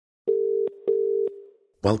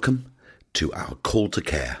Welcome to our Call to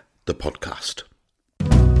Care, the podcast.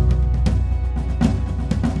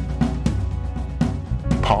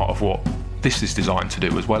 Part of what this is designed to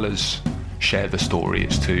do, as well as share the story,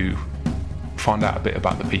 is to find out a bit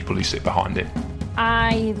about the people who sit behind it.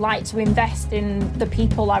 I like to invest in the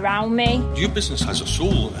people around me. Your business has a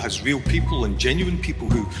soul, it has real people and genuine people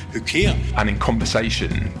who care. And in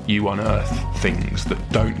conversation, you unearth things that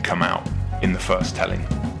don't come out in the first telling.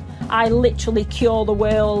 I literally cure the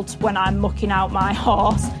world when I'm mucking out my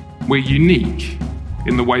horse. We're unique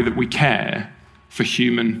in the way that we care for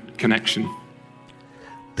human connection.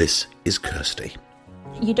 This is Kirsty.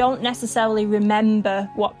 You don't necessarily remember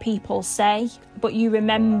what people say, but you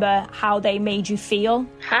remember how they made you feel.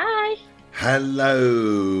 Hi.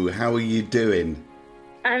 Hello, how are you doing?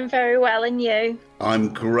 I'm very well, and you?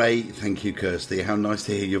 I'm great, thank you, Kirsty. How nice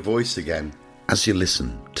to hear your voice again. As you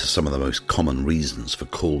listen to some of the most common reasons for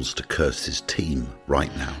calls to Kirsty's team right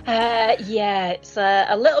now. It's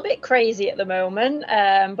a little bit crazy at the moment,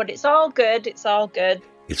 but it's all good,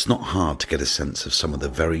 It's not hard to get a sense of some of the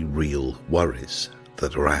very real worries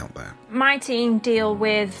that are out there. My team deal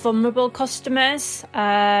with vulnerable customers,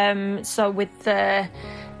 so with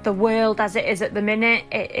the world as it is at the minute,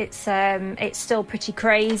 it's still pretty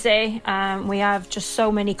crazy. We have just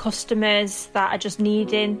so many customers that are just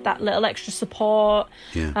needing that little extra support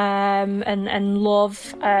and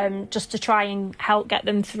love, just to try and help get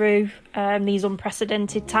them through these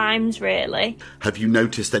unprecedented times, really. Have you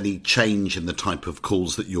noticed any change in the type of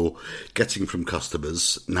calls that you're getting from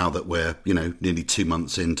customers now that we're, nearly 2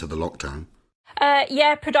 months into the lockdown?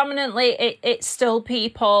 Predominantly it's still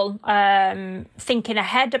people thinking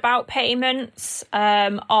ahead about payments,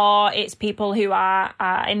 or it's people who are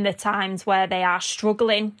in the times where they are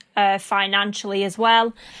struggling financially as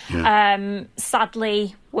well. Yeah.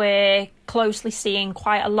 Sadly, we're closely seeing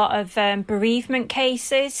quite a lot of bereavement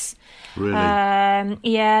cases. Really?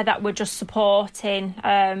 That we're just supporting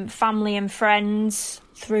family and friends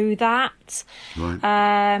through that. Right.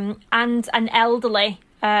 And elderly.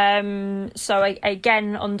 So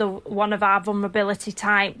again, under one of our vulnerability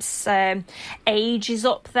types, age is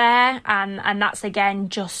up there, and that's again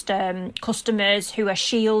just customers who are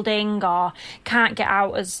shielding or can't get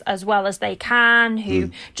out as well as they can,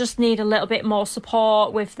 who just need a little bit more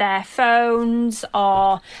support with their phones,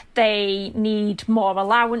 or they need more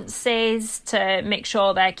allowances to make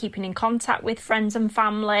sure they're keeping in contact with friends and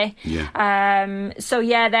family. Yeah.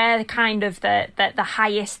 They're kind of the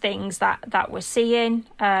highest things that we're seeing.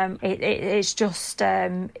 It's just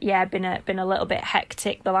been a little bit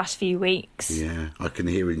hectic the last few weeks. Yeah, I can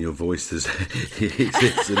hear in your voice it's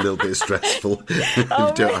a little bit stressful. I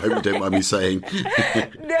hope you don't mind me saying.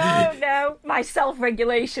 No, my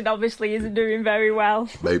self-regulation obviously isn't doing very well.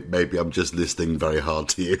 Maybe I'm just listening very hard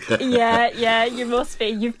to you. Yeah, you must be.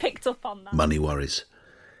 You've picked up on that. Money worries,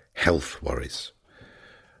 health worries,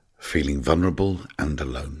 feeling vulnerable and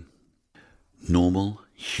alone. Normal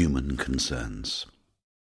human concerns.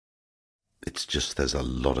 It's just there's a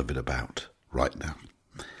lot of it about right now.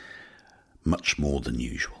 Much more than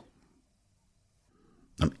usual.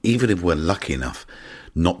 And even if we're lucky enough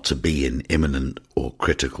not to be in imminent or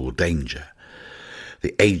critical danger,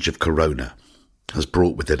 the age of corona has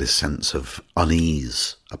brought with it a sense of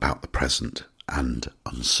unease about the present and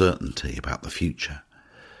uncertainty about the future.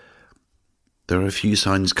 There are a few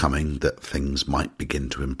signs coming that things might begin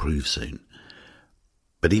to improve soon.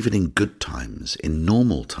 But even in good times, in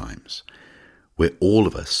normal times, we're all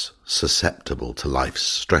of us susceptible to life's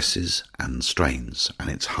stresses and strains, and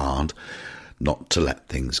it's hard not to let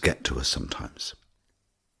things get to us sometimes.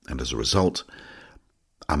 And as a result,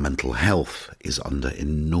 our mental health is under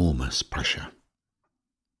enormous pressure.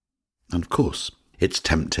 And of course, it's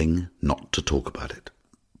tempting not to talk about it.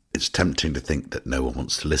 It's tempting to think that no one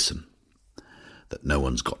wants to listen, that no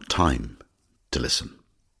one's got time to listen.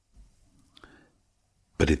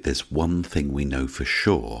 But if there's one thing we know for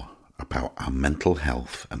sure about our mental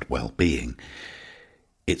health and well-being,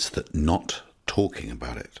 it's that not talking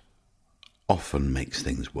about it often makes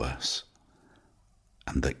things worse,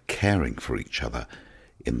 and that caring for each other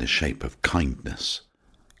in the shape of kindness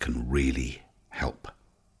can really help.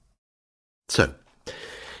 So,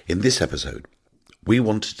 in this episode, we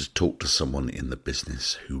wanted to talk to someone in the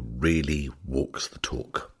business who really walks the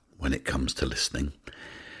talk when it comes to listening,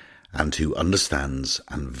 and who understands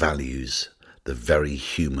and values the very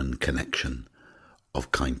human connection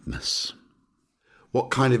of kindness.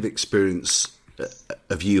 What kind of experience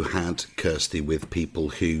have you had, Kirsty, with people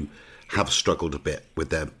who have struggled a bit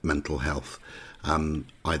with their mental health?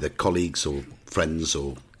 Either colleagues or friends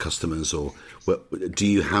or customers, or do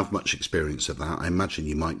you have much experience of that? I imagine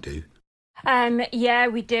you might do. Yeah,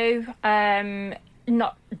 we do.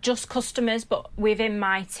 Not just customers, but within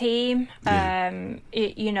my team. Yeah.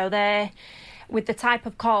 They're with the type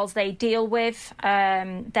of calls they deal with,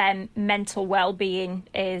 their mental well-being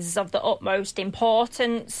is of the utmost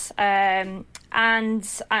importance. My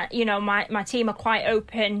team are quite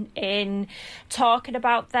open in talking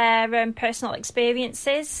about their personal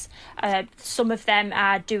experiences. Some of them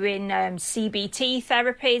are doing CBT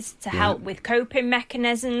therapies to help with coping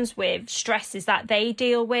mechanisms, with stresses that they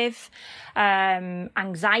deal with,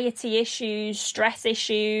 anxiety issues, stress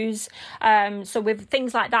issues. So with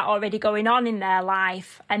things like that already going on in their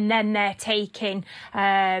life, and then they're taking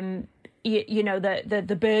the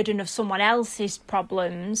burden of someone else's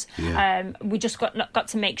problems. We just got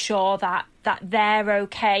to make sure that they're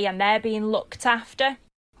okay and they're being looked after.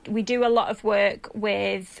 We do a lot of work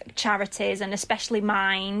with charities, and especially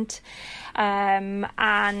Mind, they've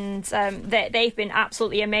been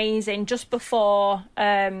absolutely amazing. Just before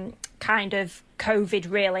kind of COVID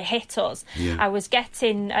really hit us, I was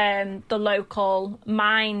getting the local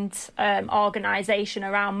Mind organisation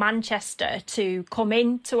around Manchester to come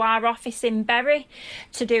into our office in Bury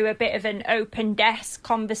to do a bit of an open desk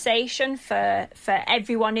conversation for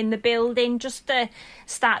everyone in the building, just to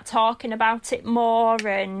start talking about it more.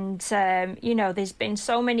 And there's been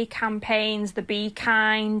so many campaigns, the Be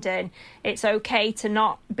Kind and It's Okay to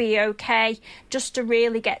Not Be Okay, just to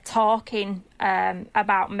really get talking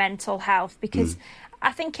about mental health, because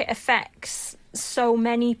I think it affects so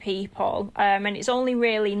many people, and it's only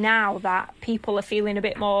really now that people are feeling a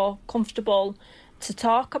bit more comfortable to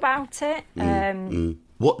talk about it.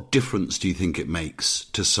 What difference do you think it makes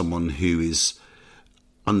to someone who is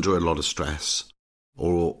under a lot of stress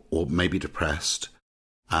or maybe depressed,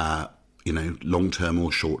 long-term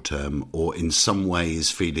or short-term, or in some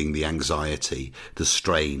ways feeling the anxiety, the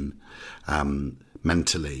strain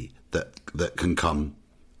mentally that can come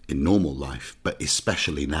in normal life, but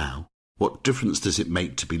especially now? What difference does it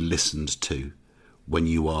make to be listened to when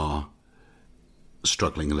you are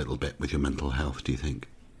struggling a little bit with your mental health, do you think?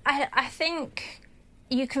 I think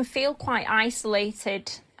you can feel quite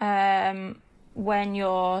isolated when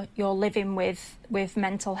you're living with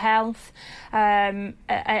mental health.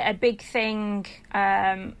 A big thing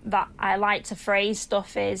that I like to phrase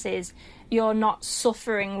stuff is you're not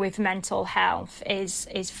suffering with mental health, is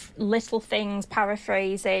little things,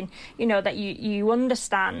 paraphrasing, that you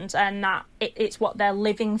understand, and that it's what they're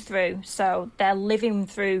living through. So they're living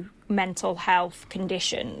through mental health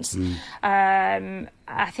conditions.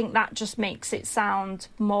 I think that just makes it sound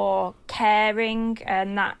more caring,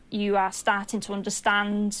 and that you are starting to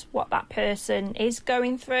understand what that person is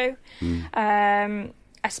going through.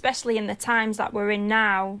 Especially in the times that we're in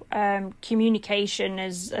now, communication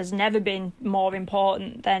has never been more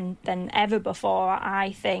important than ever before,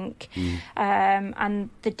 I think. And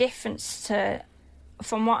the difference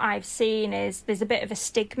from what I've seen is there's a bit of a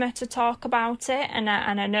stigma to talk about it, and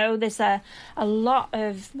I know there's a lot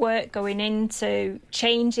of work going into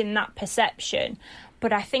changing that perception.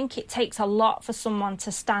 But I think it takes a lot for someone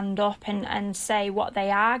to stand up and say what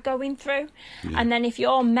they are going through. And then if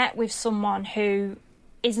you're met with someone who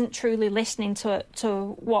isn't truly listening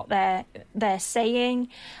to what they're saying,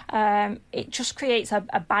 it just creates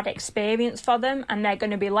a bad experience for them, and they're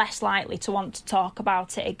going to be less likely to want to talk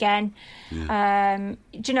about it again.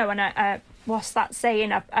 What's that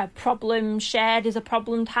saying? A problem shared is a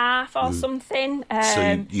problemed half, or something.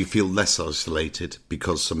 So you feel less isolated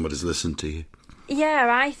because somebody's listened to you? Yeah,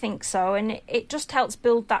 I think so, and it just helps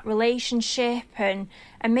build that relationship and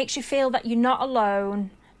makes you feel that you're not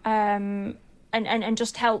alone. And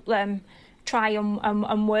just help them try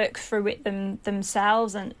and work through it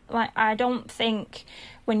themselves. And I don't think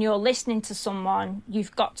when you're listening to someone,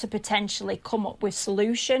 you've got to potentially come up with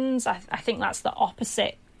solutions. I think that's the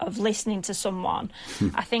opposite of listening to someone.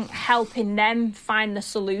 I think helping them find the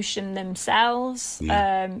solution themselves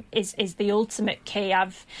is the ultimate key.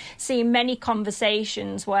 I've seen many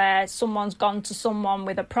conversations where someone's gone to someone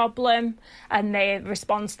with a problem, and the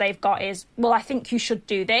response they've got is, well, I think you should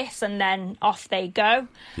do this, and then off they go.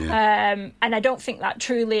 And I don't think that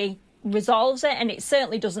truly resolves it, and it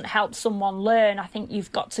certainly doesn't help someone learn. I think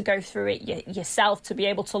you've got to go through it yourself to be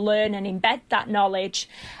able to learn and embed that knowledge,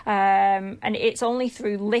 and it's only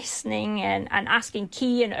through listening and asking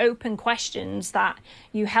key and open questions that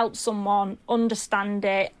you help someone understand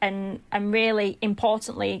it and really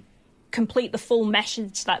importantly complete the full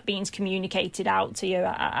message that being communicated out to you,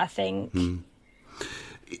 I think.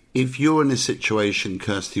 If you're in a situation,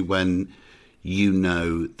 Kirsty, when you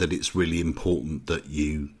know that it's really important that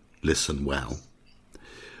you listen well,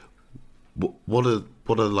 What are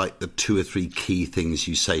like the 2 or 3 key things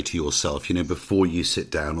you say to yourself, before you sit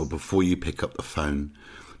down or before you pick up the phone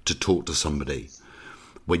to talk to somebody,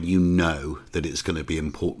 when you know that it's going to be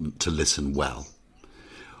important to listen well?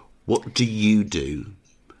 What do you do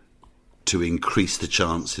to increase the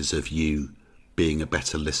chances of you being a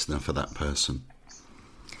better listener for that person?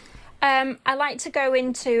 I like to go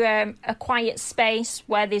into a quiet space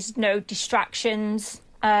where there's no distractions.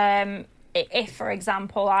 If, for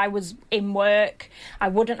example, I was in work, I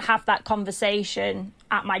wouldn't have that conversation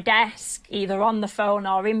at my desk, either on the phone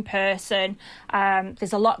or in person.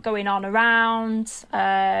 There's a lot going on around,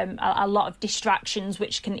 a lot of distractions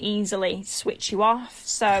which can easily switch you off.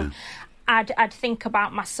 So I'd think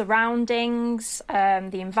about my surroundings, the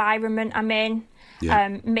environment I'm in,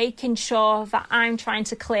 making sure that I'm trying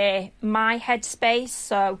to clear my headspace.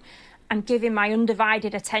 So I'm giving my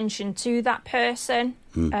undivided attention to that person.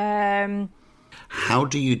 How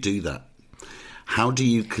do you do that?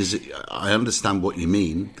 Because I understand what you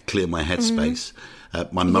mean, clear my headspace.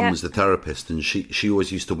 My mum was the therapist, and she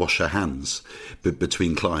always used to wash her hands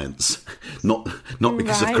between clients, not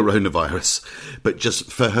because of coronavirus, but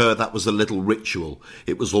just for her that was a little ritual.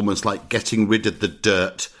 It was almost like getting rid of the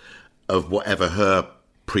dirt of whatever her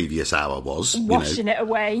previous hour was. Washing it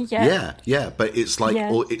away, Yeah, but it's like,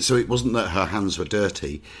 so it wasn't that her hands were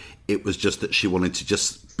dirty, it was just that she wanted to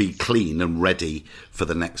just be clean and ready for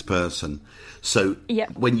the next person. So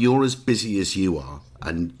when you're as busy as you are,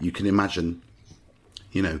 and you can imagine,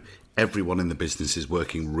 everyone in the business is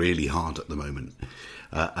working really hard at the moment,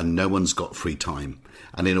 and no one's got free time.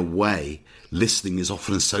 And in a way, listening is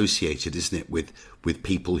often associated, isn't it, with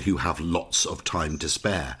people who have lots of time to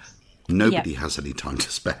spare. Nobody has any time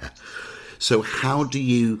to spare. So how do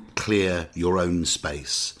you clear your own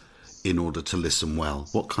space in order to listen well?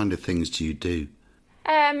 What kind of things do you do?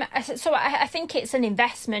 So I think it's an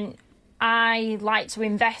investment. I like to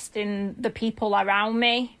invest in the people around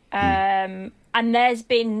me. And there's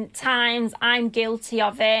been times I'm guilty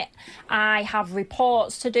of it. I have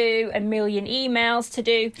reports to do, a million emails to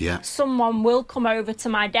do. Yeah. Someone will come over to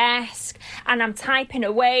my desk and I'm typing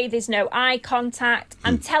away. There's no eye contact.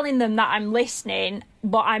 I'm telling them that I'm listening,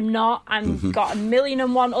 but I'm not. I've got a million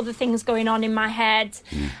and one other things going on in my head.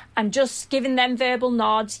 I'm just giving them verbal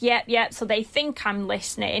nods. Yep. So they think I'm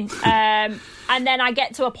listening. And then I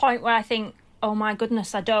get to a point where I think, oh my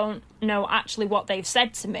goodness, I don't know actually what they've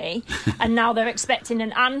said to me. And now they're expecting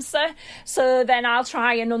an answer. So then I'll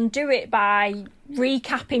try and undo it by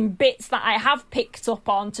recapping bits that I have picked up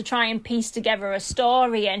on to try and piece together a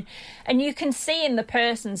story. And you can see in the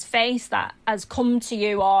person's face that has come to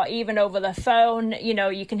you, or even over the phone,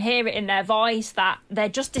 you can hear it in their voice that they're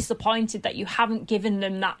just disappointed that you haven't given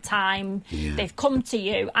them that time. They've come to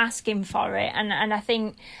you asking for it. And I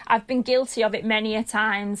think I've been guilty of it many a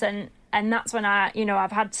times. And that's when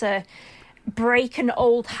I've had to break an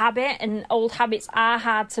old habit, and old habits are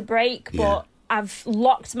hard to break, but I've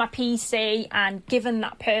locked my PC and given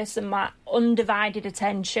that person my undivided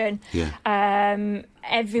attention.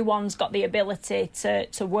 Everyone's got the ability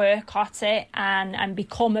to work at it and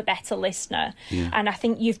become a better listener. And I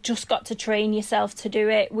think you've just got to train yourself to do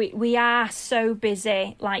it. We are so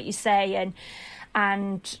busy, like you say,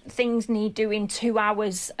 and things need doing 2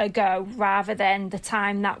 hours ago rather than the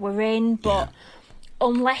time that we're in. But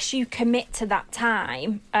unless you commit to that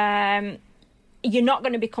time, you're not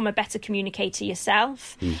going to become a better communicator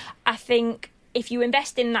yourself. I think if you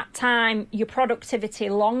invest in that time, your productivity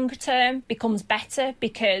long term becomes better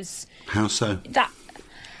because... How so?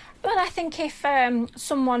 I think if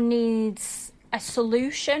someone needs a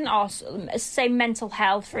solution, or say mental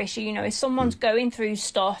health issue, if someone's going through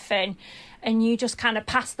stuff and you just kind of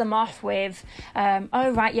pass them off with,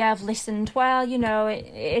 oh, right, yeah, I've listened. Well,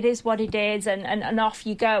 it is what it is, and off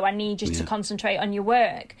you go. I need you to concentrate on your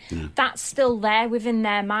work. That's still there within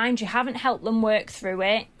their mind. You haven't helped them work through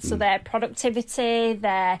it. So their productivity,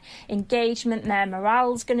 their engagement, their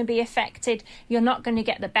morale's going to be affected. You're not going to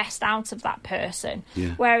get the best out of that person.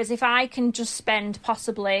 Whereas if I can just spend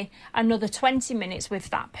possibly another 20 minutes with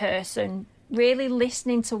that person, really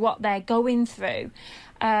listening to what they're going through,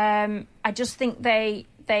 I just think they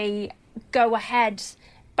go ahead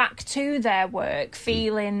back to their work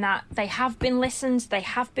feeling that they have been listened, they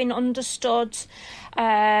have been understood.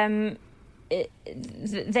 They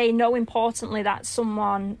know, importantly, that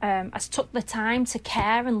someone has took the time to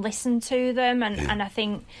care and listen to them, and I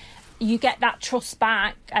think you get that trust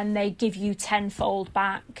back and they give you tenfold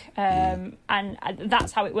back. And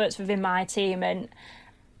that's how it works within my team. And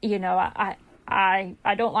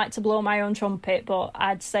I don't like to blow my own trumpet, but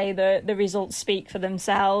I'd say the results speak for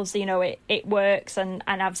themselves. You know, it works, and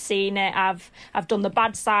I've seen it. I've done the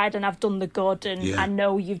bad side and I've done the good, and I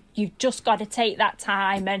know you've just got to take that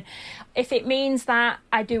time. And if it means that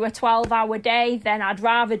I do a 12-hour day, then I'd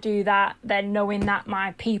rather do that than knowing that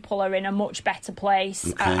my people are in a much better place.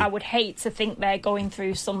 Okay. I would hate to think they're going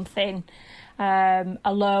through something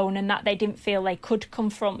alone and that they didn't feel they could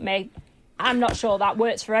confront me. I'm not sure that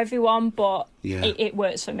works for everyone, but it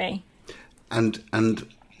works for me. And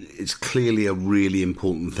it's clearly a really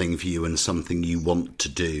important thing for you and something you want to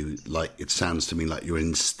do. Like, it sounds to me like you're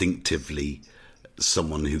instinctively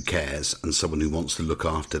someone who cares and someone who wants to look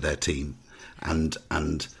after their team, and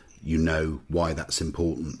you know why that's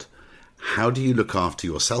important. How do you look after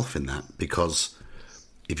yourself in that? Because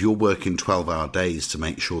if you're working 12-hour days to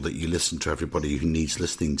make sure that you listen to everybody who needs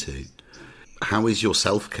listening to, how is your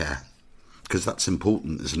self-care? Because that's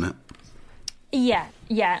important, isn't it?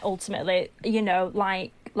 Yeah, ultimately, you know,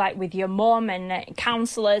 like with your mum and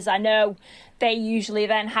counsellors, I know they usually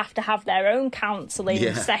then have to have their own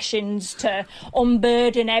counselling sessions to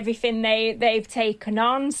unburden everything they've taken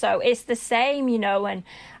on. So it's the same, you know, and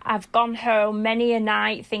I've gone home many a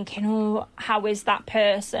night thinking, oh, how is that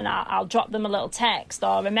person? I'll drop them a little text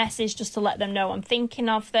or a message just to let them know I'm thinking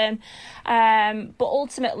of them. But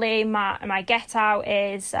ultimately, my get out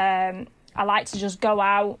is I like to just go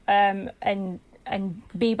out and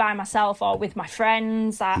be by myself or with my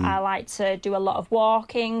friends. I like to do a lot of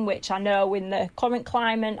walking, which I know in the current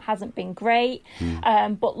climate hasn't been great.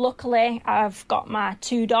 But luckily I've got my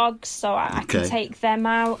 2 dogs, so I can take them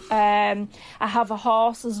out. I have a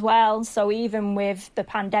horse as well, so even with the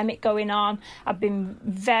pandemic going on, I've been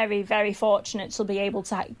very, very fortunate to be able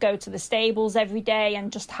to go to the stables every day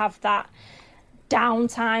and just have that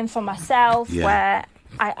downtime for myself where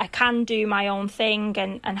I can do my own thing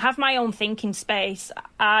and have my own thinking space.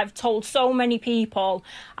 I've told so many people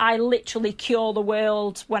I literally cure the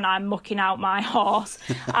world when I'm mucking out my horse.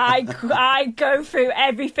 I go through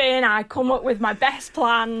everything. I come up with my best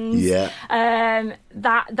plans.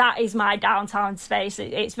 That is my downtime space.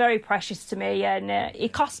 It's very precious to me, and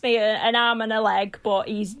it cost me an arm and a leg, but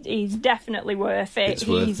he's definitely worth it. It's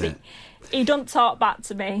worth it. He doesn't talk back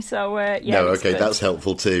to me, so No, okay, that's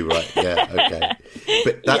helpful too, right? Yeah, okay.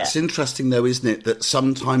 But that's interesting, though, isn't it? That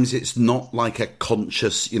sometimes it's not like a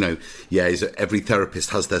conscious, you know, every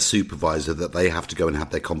therapist has their supervisor that they have to go and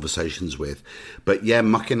have their conversations with. But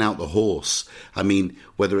mucking out the horse. I mean,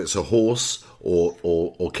 whether it's a horse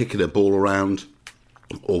or kicking a ball around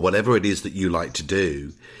or whatever it is that you like to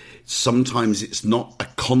do, sometimes it's not a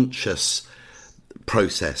conscious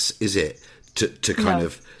process, is it? To kind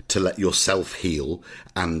of to let yourself heal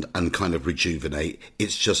and kind of rejuvenate.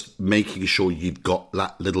 It's just making sure you've got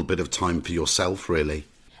that little bit of time for yourself, really.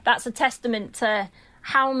 That's a testament to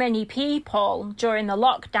how many people during the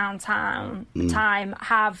lockdown time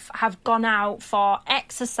have gone out for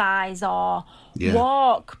exercise or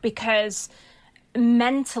walk, because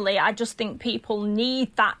mentally I just think people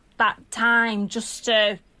need that time just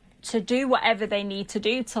to do whatever they need to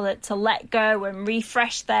do to let go and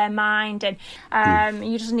refresh their mind, and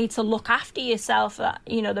you just need to look after yourself,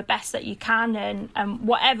 you know, the best that you can, and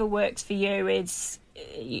whatever works for you is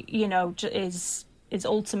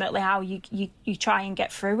ultimately how you try and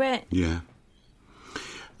get through it.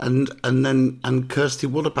 And Kirsty,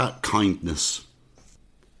 what about kindness?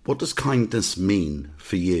 What does kindness mean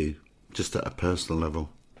for you, just at a personal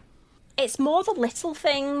level? It's more the little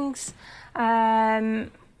things.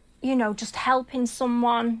 You know, just helping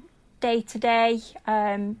someone day to day,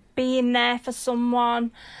 being there for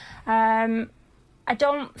someone. I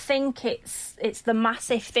don't think it's the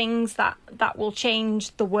massive things that will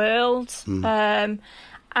change the world. And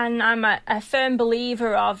I'm a firm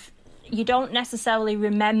believer of, you don't necessarily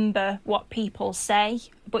remember what people say,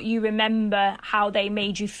 but you remember how they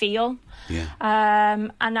made you feel.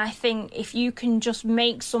 And I think if you can just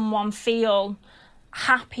make someone feel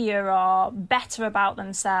happier or better about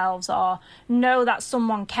themselves, or know that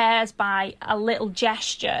someone cares by a little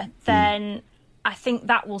gesture, then I think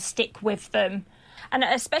that will stick with them. And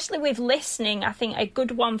especially with listening, I think a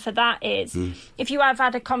good one for that is if you have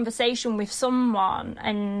had a conversation with someone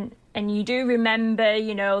and you do remember,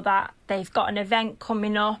 you know, that they've got an event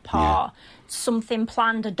coming up or something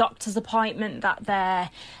planned, a doctor's appointment that they're,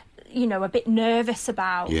 you know, a bit nervous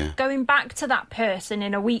about, going back to that person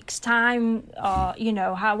in a week's time or, you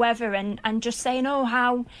know, however, and just saying, oh,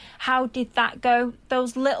 how did that go?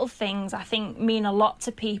 Those little things, I think, mean a lot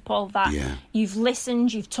to people, that you've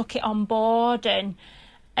listened, you've took it on board, and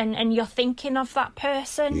and you're thinking of that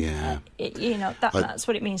person. Yeah. That's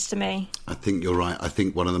what it means to me. I think you're right. I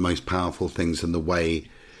think one of the most powerful things in the way,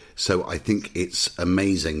 so I think it's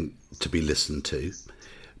amazing to be listened to,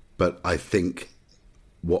 but I think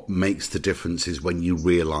what makes the difference is when you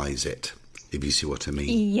realise it, if you see what I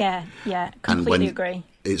mean. Yeah, completely agree.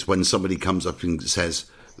 It's when somebody comes up and says,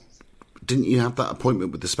 didn't you have that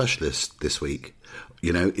appointment with the specialist this week?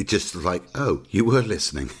 It just like, oh, you were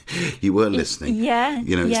listening. You were listening. Yeah.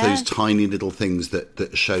 It's those tiny little things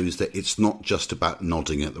that shows that it's not just about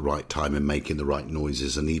nodding at the right time and making the right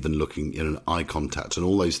noises and even looking, eye contact and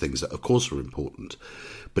all those things that, of course, are important.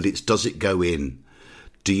 But does it go in?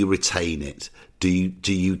 Do you retain it? Do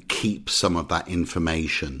you keep some of that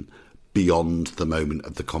information beyond the moment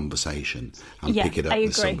of the conversation and pick it up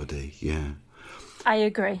with somebody? Yeah. I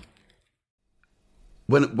agree.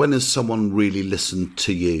 When has someone really listened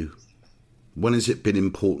to you? When has it been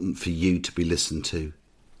important for you to be listened to?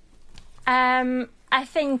 I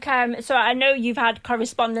think, so I know you've had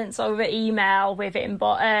correspondence over email with him,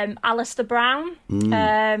 but Alistair Brown.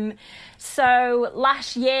 So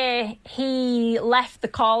last year he left the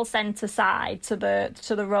call centre side to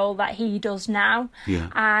the role that he does now. Yeah.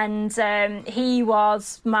 And he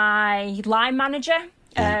was my line manager.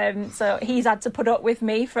 So he's had to put up with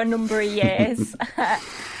me for a number of years.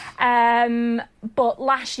 But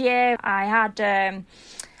last year I had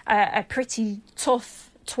a pretty tough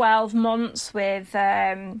 12 months with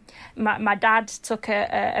my dad took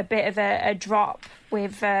a bit of a drop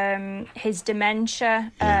with his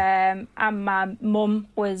dementia, and my mum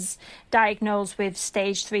was diagnosed with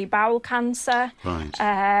stage 3 bowel cancer. Right.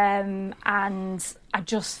 And I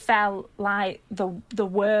just felt like the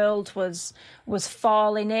world was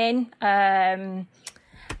falling in. And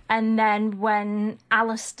then when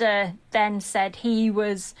Alistair then said he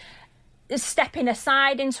was stepping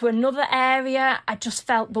aside into another area, I just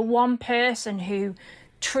felt the one person who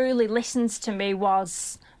truly listens to me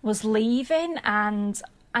was leaving, and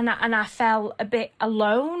I felt a bit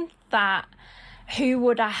alone. That who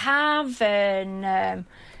would I have, and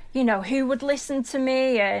who would listen to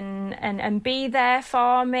me and be there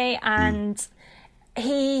for me. And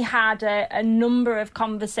he had a number of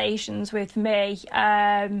conversations with me.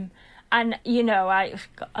 And, I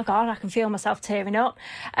can feel myself tearing up.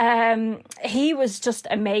 He was just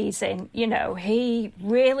amazing. He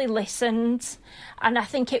really listened. And I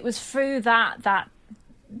think it was through that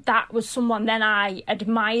was someone then I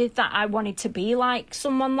admired, that I wanted to be like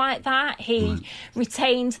someone like that. He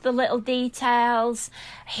retained the little details.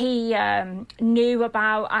 He knew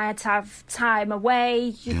about I had to have time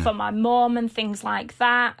away for my mum and things like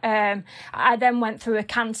that. I then went through a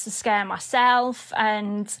cancer scare myself,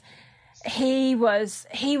 and he was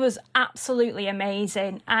absolutely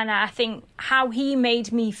amazing. And I think how he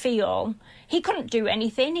made me feel, he couldn't do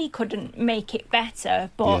anything, he couldn't make it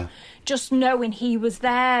better, but just knowing he was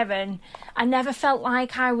there, and I never felt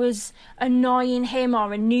like I was annoying him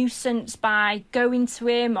or a nuisance by going to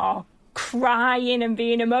him or crying and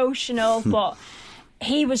being emotional. But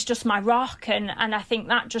he was just my rock, and I think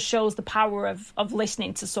that just shows the power of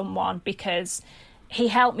listening to someone, because he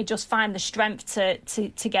helped me just find the strength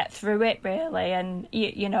to get through it, really. And,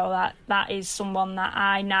 that is someone that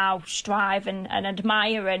I now strive and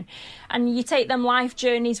admire. And you take them life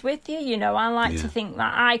journeys with you, I like to think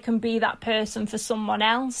that I can be that person for someone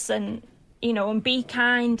else, and, and be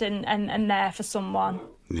kind and there for someone.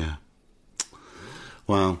 Yeah.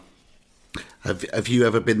 Well, have you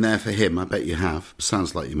ever been there for him? I bet you have.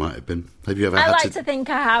 Sounds like you might have been. Have you ever I like to think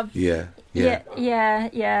I have. Yeah.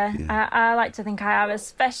 I like to think I have,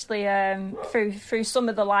 especially through some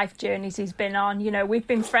of the life journeys he's been on. We've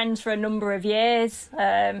been friends for a number of years,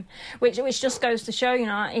 which just goes to show,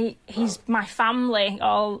 he's my family.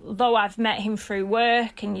 Although I've met him through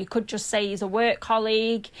work, and you could just say he's a work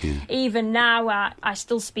colleague. Yeah. Even now, I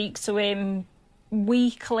still speak to him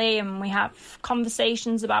weekly, and we have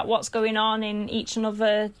conversations about what's going on in each and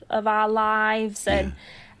other of our lives. And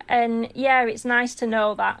it's nice to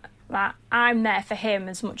know that I'm there for him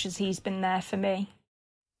as much as he's been there for me.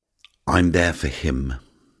 I'm there for him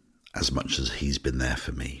as much as he's been there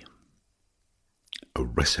for me. A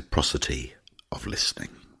reciprocity of listening.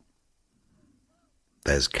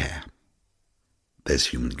 There's care. There's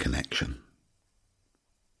human connection.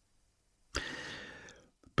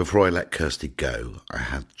 Before I let Kirsty go, I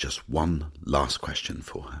had just one last question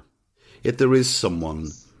for her. If there is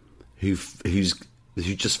someone who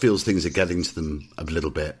just feels things are getting to them a little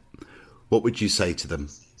bit, what would you say to them?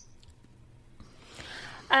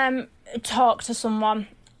 Talk to someone.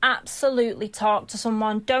 Absolutely talk to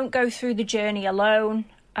someone. Don't go through the journey alone.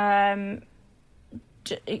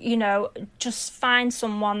 just find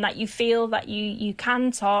someone that you feel that you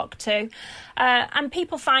can talk to. And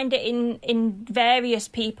people find it in various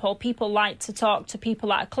people. People like to talk to people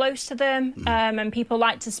that are close to them, and people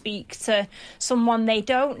like to speak to someone they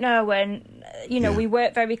don't know. And, we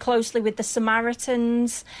work very closely with the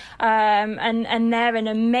Samaritans, and they're an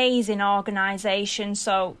amazing organisation.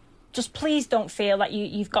 So just please don't feel like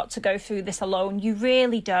you've got to go through this alone. You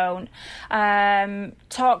really don't.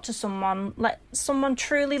 Talk to someone. Let someone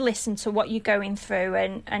truly listen to what you're going through,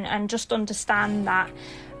 and just understand that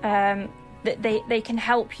they can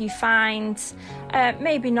help you find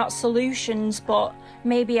maybe not solutions, but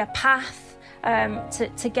maybe a path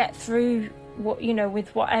to get through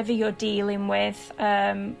with whatever you're dealing with.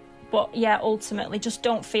 But yeah, ultimately, just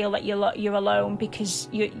don't feel that you're alone, because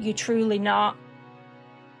you're truly not.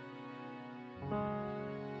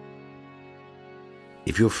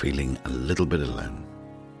 If you're feeling a little bit alone,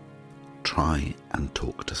 try and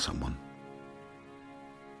talk to someone.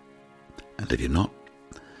 And if you're not,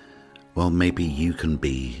 well, maybe you can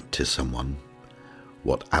be to someone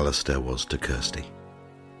what Alistair was to Kirsty,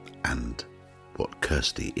 and what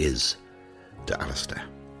Kirsty is to Alistair.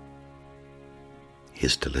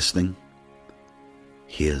 Here's to listening.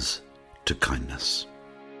 Here's to kindness.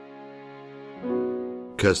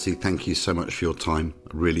 Kirsty, thank you so much for your time. I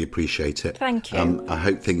really appreciate it. Thank you. I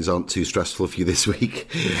hope things aren't too stressful for you this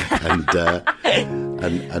week, and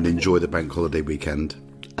enjoy the bank holiday weekend,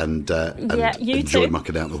 and you enjoy too.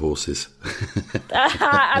 mucking out the horses.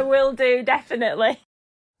 I will do, definitely.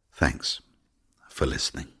 Thanks for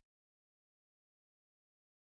listening.